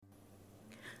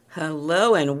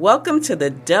Hello and welcome to the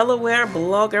Delaware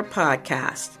Blogger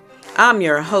Podcast. I'm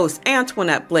your host,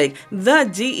 Antoinette Blake, the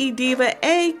DE Diva,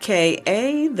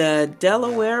 aka the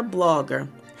Delaware Blogger.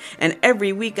 And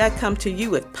every week I come to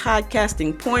you with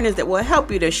podcasting pointers that will help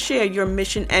you to share your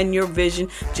mission and your vision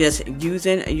just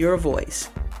using your voice.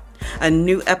 A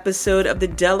new episode of the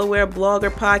Delaware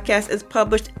Blogger Podcast is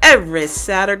published every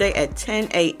Saturday at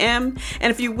 10 a.m.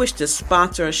 And if you wish to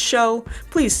sponsor a show,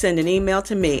 please send an email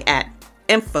to me at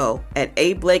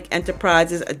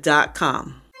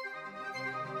info@ablakeenterprises.com.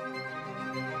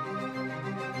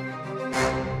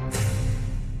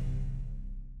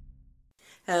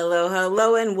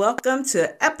 Hello, and welcome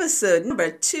to episode number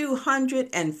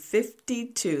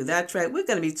 252. That's right, we're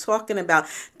going to be talking about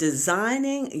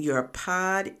designing your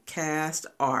podcast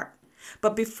art.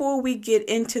 But before we get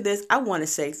into this, I want to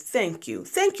say thank you.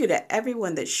 Thank you to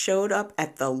everyone that showed up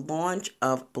at the launch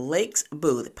of Blake's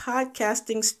Booth,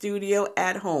 Podcasting Studio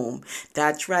at Home.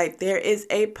 That's right, there is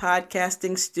a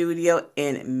podcasting studio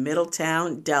in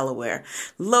Middletown, Delaware,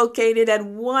 located at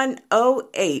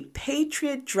 108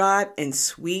 Patriot Drive in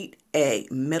Suite A,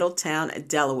 Middletown,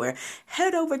 Delaware.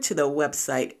 Head over to the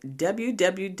website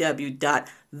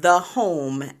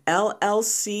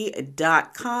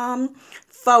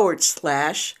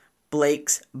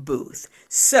www.thehomellc.com/Blake's Booth.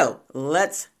 So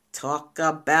let's talk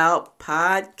about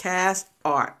podcast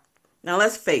art. Now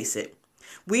let's face it.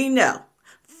 We know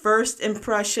first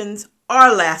impressions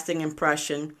are lasting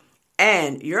impression,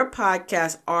 and your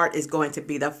podcast art is going to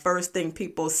be the first thing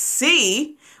people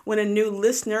see when a new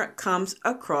listener comes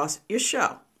across your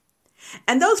show.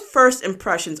 And those first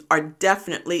impressions are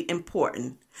definitely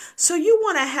important. So you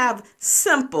want to have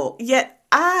simple yet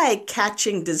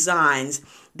eye-catching designs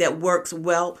that works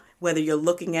well, whether you're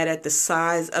looking at it the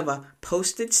size of a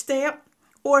postage stamp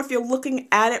or if you're looking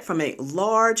at it from a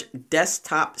large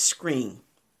desktop screen.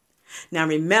 Now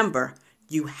remember,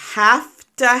 you have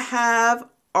to have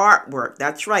artwork.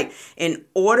 That's right. In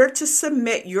order to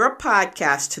submit your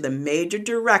podcast to the major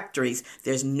directories,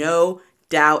 there's no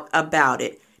doubt about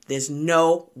it. There's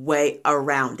no way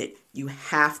around it. You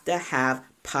have to have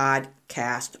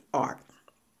podcast art.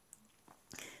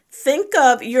 Think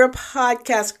of your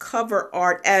podcast cover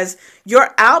art as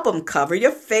your album cover,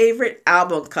 your favorite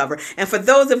album cover. And for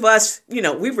those of us,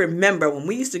 we remember when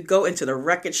we used to go into the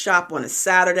record shop on a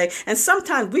Saturday, and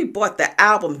sometimes we bought the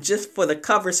album just for the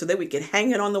cover so that we could hang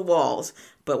it on the walls.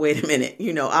 But wait a minute,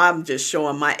 I'm just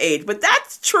showing my age, but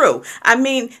that's true. I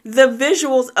mean, the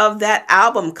visuals of that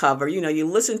album cover, you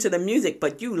listen to the music,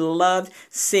 but you loved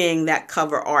seeing that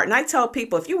cover art. And I tell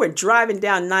people, if you were driving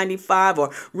down 95 or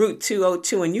Route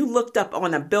 202 and you looked up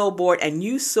on a billboard and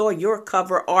you saw your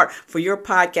cover art for your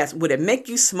podcast, would it make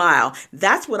you smile?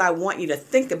 That's what I want you to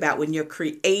think about when you're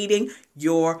creating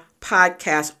your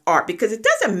podcast art, because it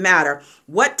doesn't matter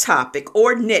what topic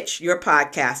or niche your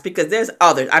podcast, because there's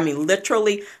others. I mean,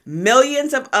 literally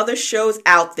millions of other shows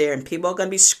out there, and people are going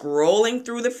to be scrolling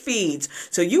through the feeds.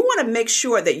 So you want to make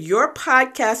sure that your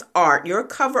podcast art, your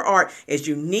cover art, is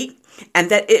unique and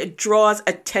that it draws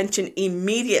attention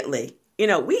immediately.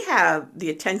 We have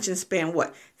the attention span,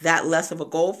 that less of a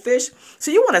goldfish. So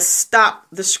you want to stop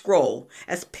the scroll.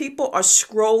 As people are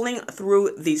scrolling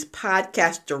through these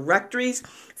podcast directories,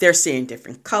 they're seeing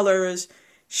different colors,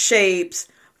 shapes,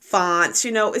 fonts,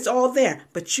 it's all there.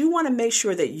 But you want to make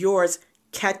sure that yours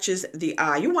catches the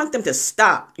eye. You want them to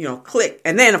stop, click,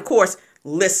 and then, of course,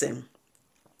 listen.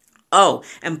 Oh,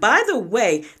 and by the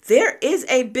way, there is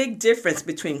a big difference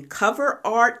between cover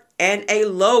art and a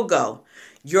logo.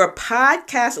 Your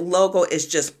podcast logo is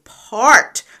just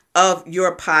part of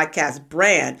your podcast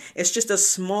brand. It's just a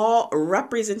small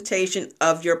representation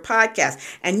of your podcast,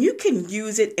 and you can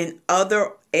use it in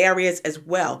other areas as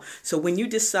well. So when you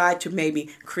decide to maybe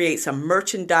create some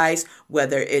merchandise,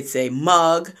 whether it's a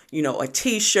mug, a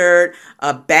t-shirt,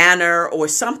 a banner, or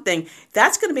something,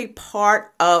 that's going to be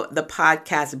part of the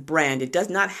podcast brand. It does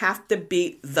not have to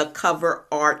be the cover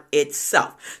art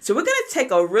itself. So we're going to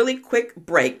take a really quick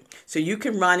break so you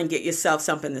can run and get yourself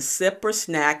something to sip or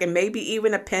snack, and maybe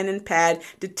even a pen and pad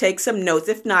to take some notes.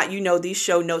 If not, these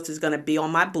show notes is going to be on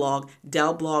my blog,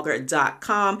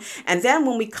 delblogger.com. And then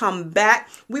when we come back,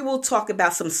 we will talk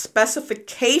about some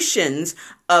specifications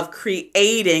of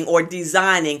creating or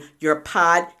designing your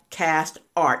podcast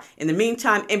art. In the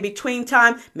meantime, in between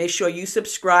time, make sure you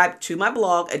subscribe to my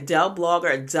blog at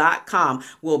delblogger.com.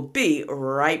 We'll be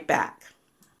right back.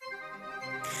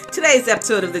 Today's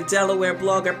episode of the Delaware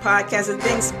Blogger Podcast is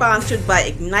being sponsored by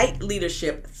Ignite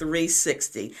Leadership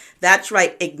 360. That's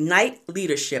right, Ignite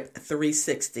Leadership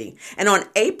 360. And on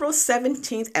April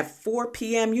 17th at 4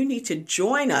 p.m., you need to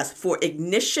join us for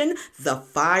Ignition the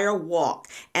Fire Walk.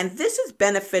 And this is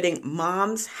benefiting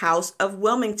Mom's House of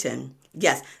Wilmington.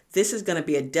 Yes, this is going to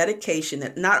be a dedication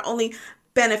that not only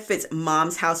benefits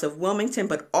Mom's House of Wilmington,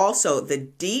 but also the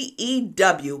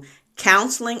DEW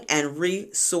Counseling and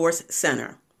Resource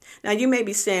Center. Now, you may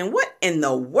be saying, what in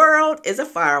the world is a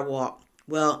firewalk?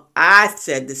 Well, I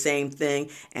said the same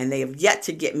thing, and they have yet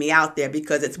to get me out there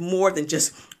because it's more than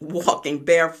just walking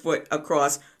barefoot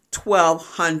across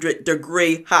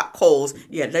 1,200-degree hot coals.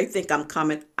 Yeah, they think I'm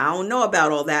coming. I don't know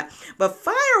about all that. But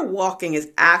firewalking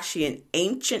is actually an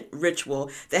ancient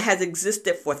ritual that has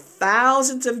existed for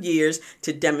thousands of years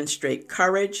to demonstrate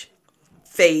courage,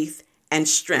 faith, and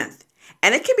strength.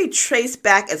 And it can be traced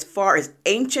back as far as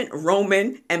ancient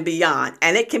Roman and beyond.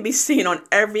 And it can be seen on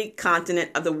every continent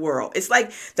of the world. It's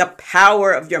like the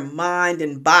power of your mind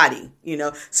and body,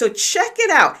 So check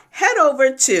it out. Head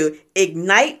over to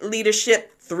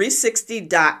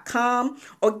igniteleadership360.com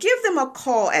or give them a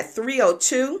call at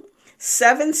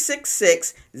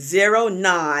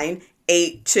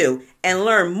 302-766-0982 and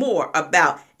learn more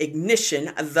about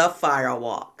Ignition the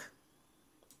Firewalk.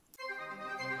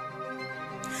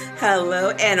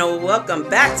 Hello and welcome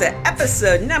back to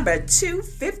episode number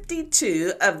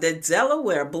 252 of the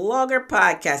Delaware Blogger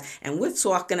Podcast. And we're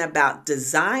talking about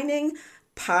designing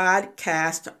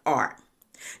podcast art.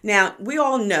 Now, we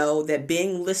all know that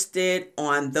being listed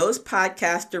on those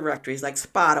podcast directories like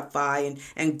Spotify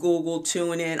and Google,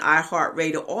 TuneIn,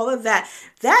 iHeartRadio, all of that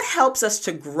helps us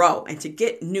to grow and to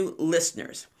get new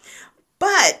listeners.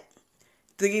 But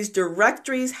these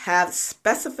directories have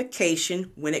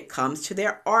specification when it comes to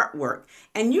their artwork.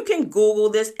 And you can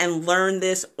Google this and learn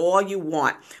this all you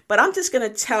want. But I'm just going to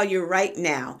tell you right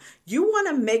now, you want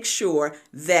to make sure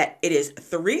that it is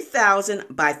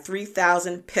 3,000 by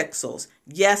 3,000 pixels.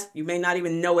 Yes, you may not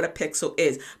even know what a pixel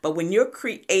is, but when you're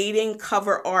creating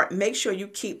cover art, make sure you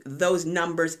keep those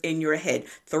numbers in your head.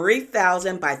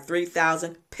 3,000 by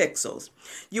 3,000 pixels.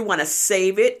 You want to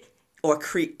save it or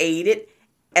create it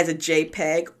as a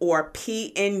JPEG or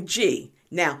PNG.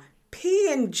 Now,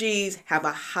 PNGs have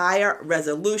a higher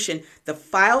resolution. The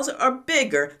files are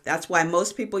bigger. That's why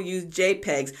most people use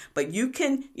JPEGs, but you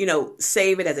can,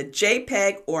 save it as a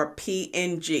JPEG or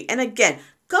PNG. And again,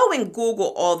 go and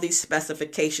Google all these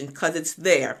specifications because it's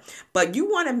there. But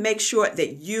you want to make sure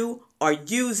that you are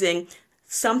using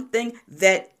something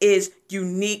that is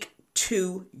unique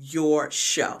to your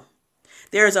show.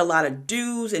 There's a lot of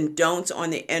do's and don'ts on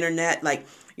the internet, like,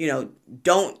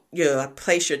 don't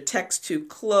place your text too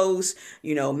close,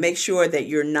 make sure that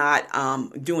you're not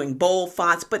doing bold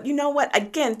fonts. But you know what?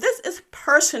 Again, this is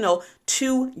personal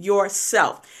to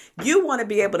yourself. You want to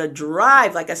be able to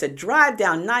drive, like I said, drive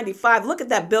down 95, look at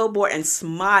that billboard and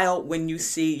smile when you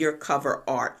see your cover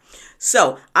art.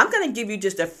 So I'm going to give you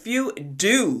just a few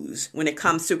do's when it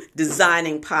comes to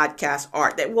designing podcast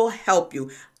art that will help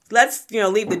you. Let's,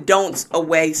 leave the don'ts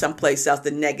away someplace else, the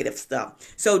negative stuff.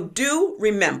 So do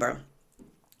remember,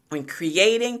 when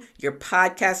creating your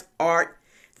podcast art,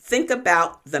 think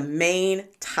about the main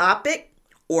topic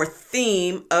or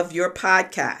theme of your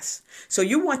podcast. So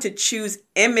you want to choose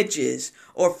images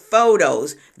or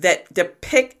photos that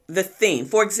depict the theme.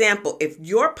 For example, if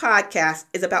your podcast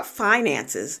is about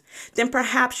finances, then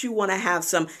perhaps you want to have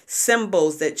some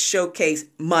symbols that showcase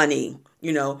money,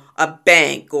 a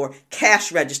bank or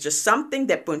cash register, something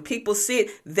that when people see it,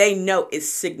 they know it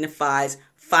signifies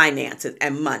finances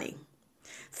and money.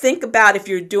 Think about if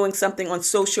you're doing something on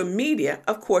social media.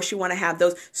 Of course, you want to have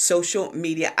those social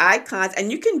media icons,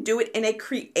 and you can do it in a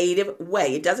creative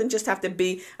way. It doesn't just have to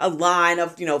be a line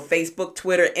of, Facebook,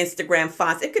 Twitter, Instagram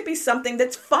fonts. It could be something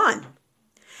that's fun.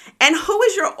 And who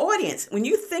is your audience? When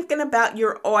you're thinking about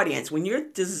your audience, when you're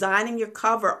designing your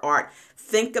cover art,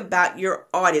 think about your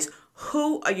audience.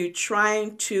 Who are you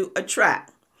trying to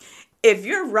attract? If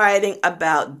you're writing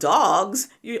about dogs,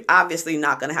 you're obviously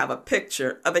not going to have a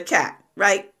picture of a cat,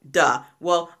 right? Duh.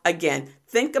 Well, again,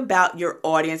 think about your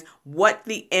audience, what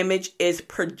the image is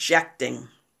projecting.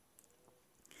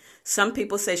 Some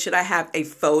people say, should I have a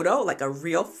photo, like a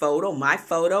real photo, my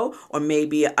photo, or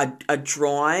maybe a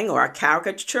drawing or a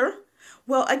caricature?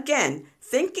 Well, again,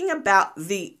 thinking about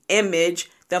the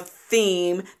image, the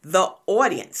theme, the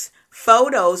audience.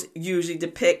 Photos usually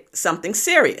depict something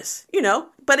serious,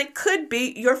 but it could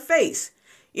be your face.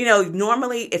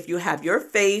 Normally if you have your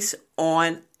face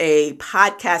on a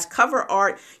podcast cover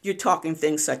art, you're talking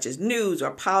things such as news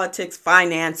or politics,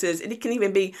 finances. It can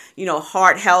even be,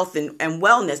 heart health and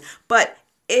wellness. But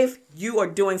if you are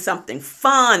doing something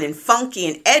fun and funky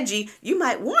and edgy, you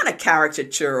might want a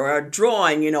caricature or a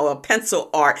drawing, a pencil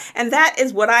art. And that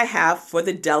is what I have for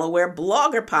the Delaware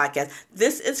Blogger Podcast.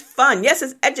 This is fun. Yes,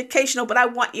 it's educational, but I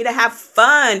want you to have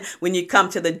fun when you come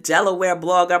to the Delaware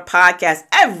Blogger Podcast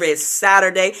every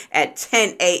Saturday at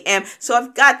 10 a.m. So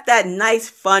I've got that nice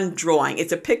fun drawing.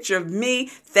 It's a picture of me.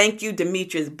 Thank you,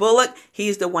 Demetrius Bullock.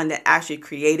 He's the one that actually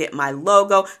created my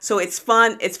logo. So it's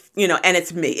fun. It's, and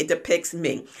it's me. It depicts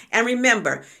me. And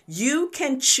remember, you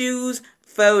can choose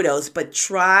photos, but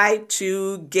try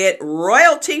to get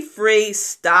royalty-free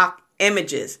stock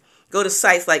images. Go to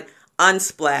sites like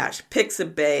Unsplash,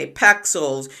 Pixabay,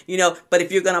 Pexels, but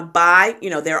if you're going to buy,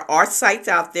 there are sites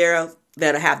out there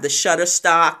that have the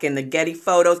Shutterstock and the Getty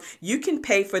photos. You can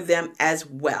pay for them as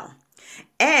well.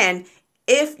 And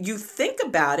if you think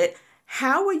about it,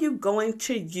 how are you going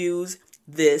to use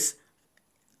this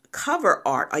cover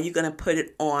art? Are you going to put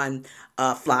it on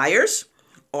flyers?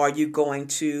 Are you going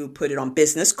to put it on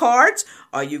business cards?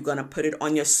 Are you going to put it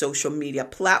on your social media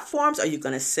platforms? Are you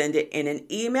going to send it in an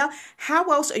email? How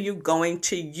else are you going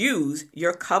to use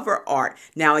your cover art?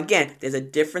 Now, again, there's a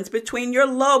difference between your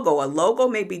logo. A logo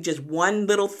may be just one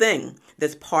little thing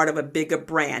that's part of a bigger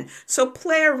brand. So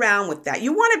play around with that.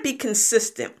 You want to be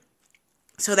consistent,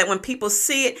 so that when people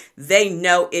see it, they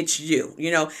know it's you.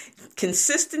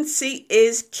 Consistency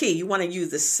is key. You want to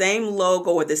use the same logo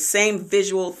or the same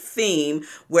visual theme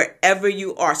wherever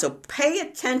you are. So pay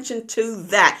attention to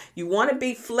that. You want to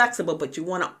be flexible, but you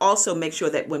want to also make sure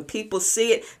that when people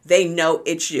see it, they know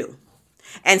it's you.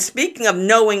 And speaking of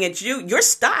knowing it's you, your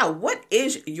style. What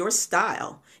is your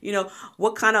style?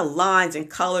 What kind of lines and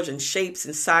colors and shapes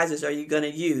and sizes are you going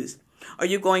to use? Are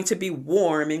you going to be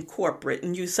warm and corporate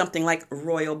and use something like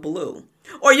royal blue?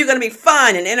 Or are you going to be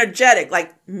fun and energetic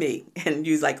like me and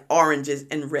use like oranges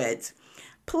and reds?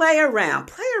 Play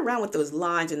around with those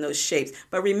lines and those shapes.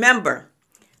 But remember,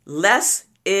 less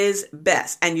is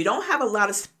best. And you don't have a lot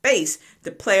of space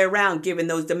to play around given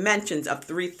those dimensions of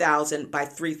 3,000 by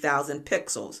 3,000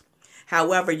 pixels.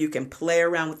 However, you can play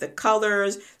around with the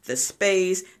colors, the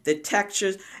space, the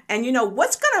textures, and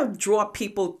what's going to draw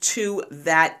people to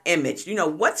that image?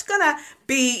 What's going to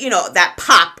be, that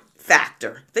pop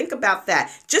factor. Think about that.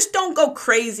 Just don't go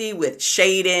crazy with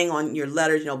shading on your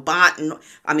letters,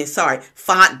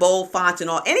 font, bold fonts and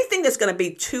all. Anything that's going to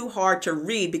be too hard to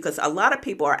read, because a lot of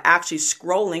people are actually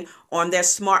scrolling on their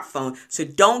smartphone. So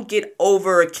don't get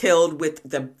overkilled with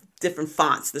the different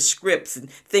fonts, the scripts and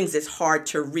things that's hard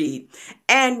to read.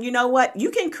 And you know what? You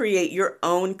can create your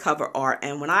own cover art.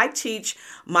 And when I teach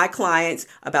my clients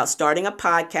about starting a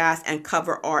podcast and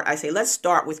cover art, I say, let's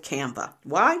start with Canva.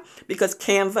 Why? Because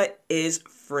Canva is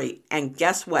free. And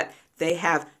guess what? They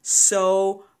have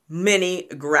so many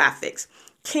graphics.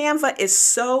 Canva is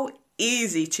so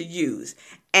easy to use,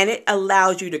 and it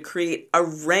allows you to create a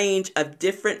range of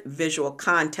different visual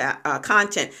content,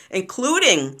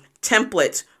 including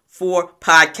templates for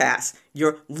podcasts,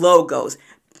 your logos,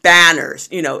 banners,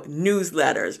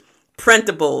 newsletters,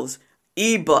 printables,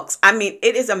 ebooks.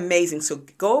 It is amazing. So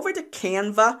go over to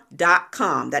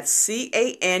canva.com. That's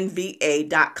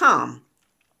canva.com.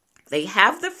 They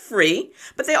have the free,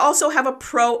 but they also have a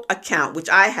pro account, which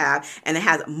I have, and it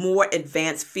has more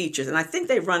advanced features. And I think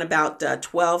they run about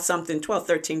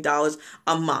 $13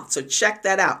 a month. So check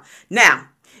that out. Now,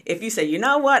 if you say, you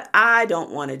know what, I don't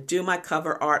want to do my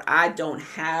cover art, I don't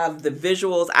have the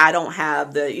visuals, I don't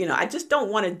have I just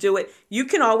don't want to do it, you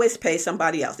can always pay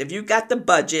somebody else. If you got the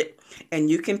budget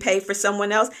and you can pay for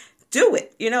someone else, do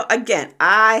it. Again,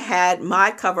 I had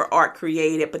my cover art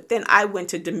created, but then I went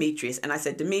to Demetrius and I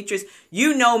said, Demetrius,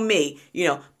 you know me,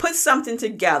 put something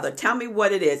together, tell me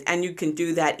what it is. And you can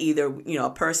do that either, a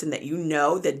person that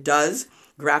that does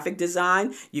graphic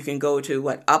design. You can go to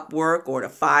Upwork or to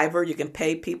Fiverr. You can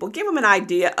pay people, give them an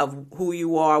idea of who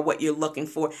you are, what you're looking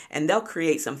for, and they'll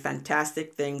create some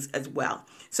fantastic things as well.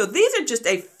 So these are just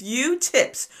a few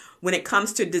tips when it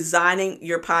comes to designing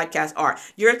your podcast art.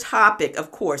 Your topic,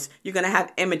 of course, you're going to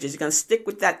have images. You're going to stick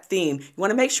with that theme. You want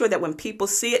to make sure that when people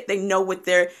see it, they know what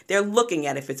they're looking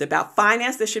at. If it's about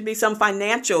finance, there should be some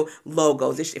financial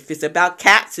logos. If it's about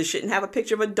cats, it shouldn't have a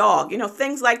picture of a dog.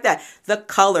 Things like that. The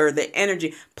color, the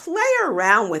energy. Play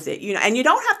around with it. And you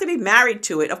don't have to be married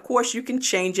to it. Of course, you can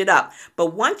change it up.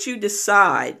 But once you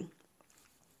decide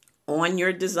on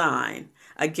your design,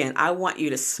 again, I want you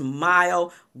to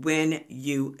smile when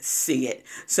you see it.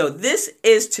 So this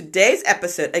is today's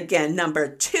episode, again, number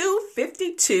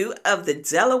 252 of the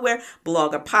Delaware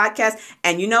Blogger Podcast.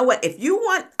 And you know what? If you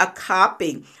want a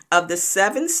copy of the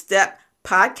 7-step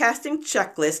podcasting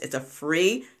checklist. It's a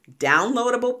free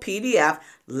downloadable PDF.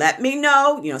 Let me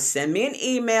know, send me an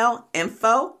email,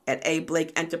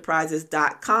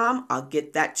 info@ablakeenterprises.com. I'll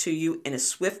get that to you in a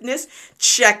swiftness.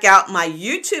 Check out my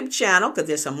YouTube channel because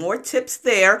there's some more tips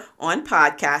there on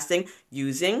podcasting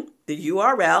using the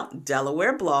URL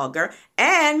Delaware Blogger.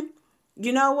 And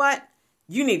you know what?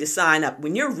 You need to sign up.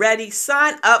 When you're ready,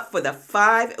 sign up for the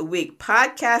 5-week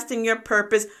Podcasting Your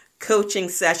Purpose coaching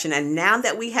session. And now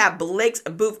that we have Blake's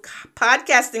Booth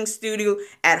Podcasting Studio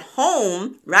at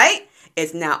home, right?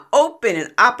 It's now open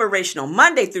and operational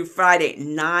Monday through Friday,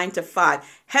 9 to 5.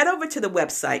 Head over to the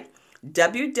website,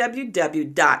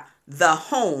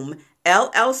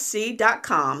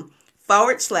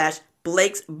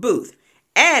 www.thehomellc.com/Blake's Booth.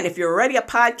 And if you're already a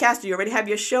podcaster, you already have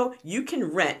your show, you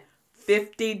can rent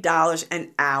 $50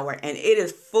 an hour, and it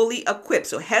is fully equipped.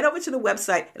 So head over to the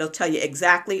website. It'll tell you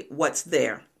exactly what's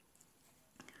there.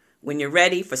 When you're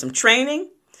ready for some training,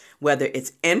 whether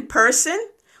it's in person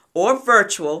or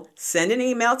virtual, send an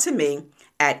email to me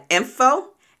at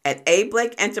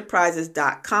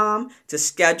info@ablakeenterprises.com to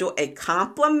schedule a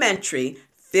complimentary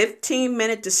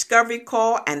 15-minute discovery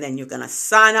call, and then you're going to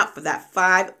sign up for that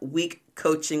 5-week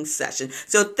coaching session.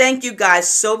 So thank you guys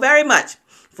so very much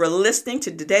for listening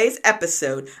to today's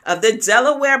episode of the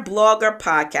Delaware Blogger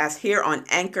Podcast here on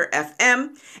Anchor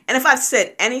FM. And if I've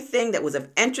said anything that was of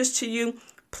interest to you,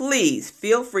 please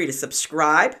feel free to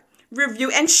subscribe, review,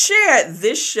 and share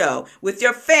this show with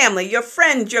your family, your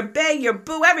friends, your bae, your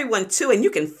boo, everyone too. And you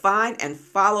can find and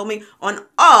follow me on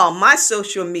all my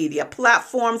social media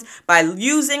platforms by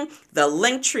using the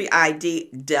Linktree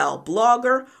ID Del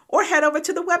Blogger, or head over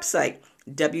to the website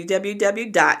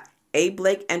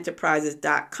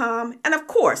www.ablakeenterprises.com, and of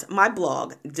course my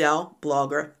blog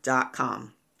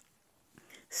delblogger.com.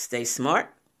 Stay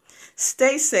smart,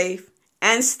 stay safe,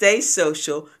 and stay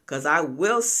social, because I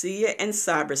will see you in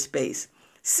cyberspace.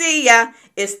 See ya.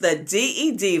 It's the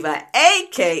DE Diva,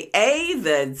 aka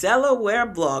the Delaware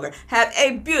Blogger. Have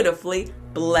a beautifully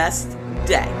blessed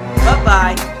day.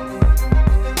 Bye-bye.